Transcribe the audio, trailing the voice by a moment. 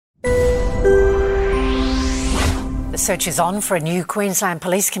The search is on for a new Queensland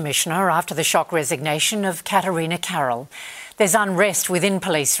Police Commissioner after the shock resignation of Katarina Carroll. There's unrest within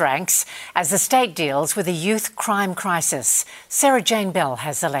police ranks as the state deals with a youth crime crisis. Sarah Jane Bell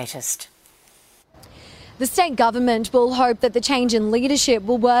has the latest. The state government will hope that the change in leadership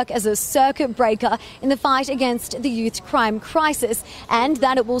will work as a circuit breaker in the fight against the youth crime crisis and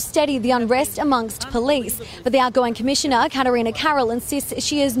that it will steady the unrest amongst police. But the outgoing Commissioner, Katarina Carroll, insists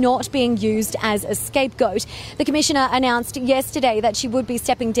she is not being used as a scapegoat. The Commissioner announced yesterday that she would be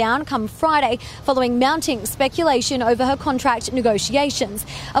stepping down come Friday following mounting speculation over her contract negotiations.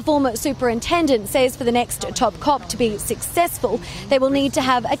 A former superintendent says for the next top cop to be successful, they will need to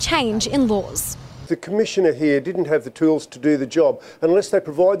have a change in laws. The Commissioner here didn't have the tools to do the job. Unless they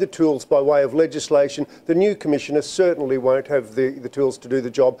provide the tools by way of legislation, the new Commissioner certainly won't have the tools to do the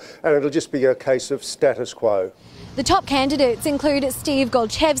job, and it'll just be a case of status quo. The top candidates include Steve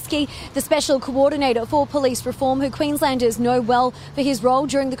Golchevsky, the Special Coordinator for Police Reform, who Queenslanders know well for his role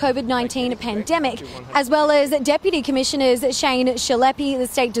during the COVID-19 pandemic, as well as Deputy Commissioners Shane Shalepi, the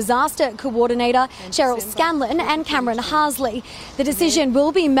State Disaster Coordinator, Cheryl Scanlon and Cameron Harsley. The decision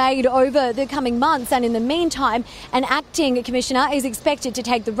will be made over the coming months, and in the meantime, an acting Commissioner is expected to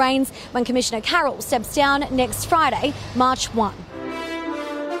take the reins when Commissioner Carroll steps down next Friday, March 1.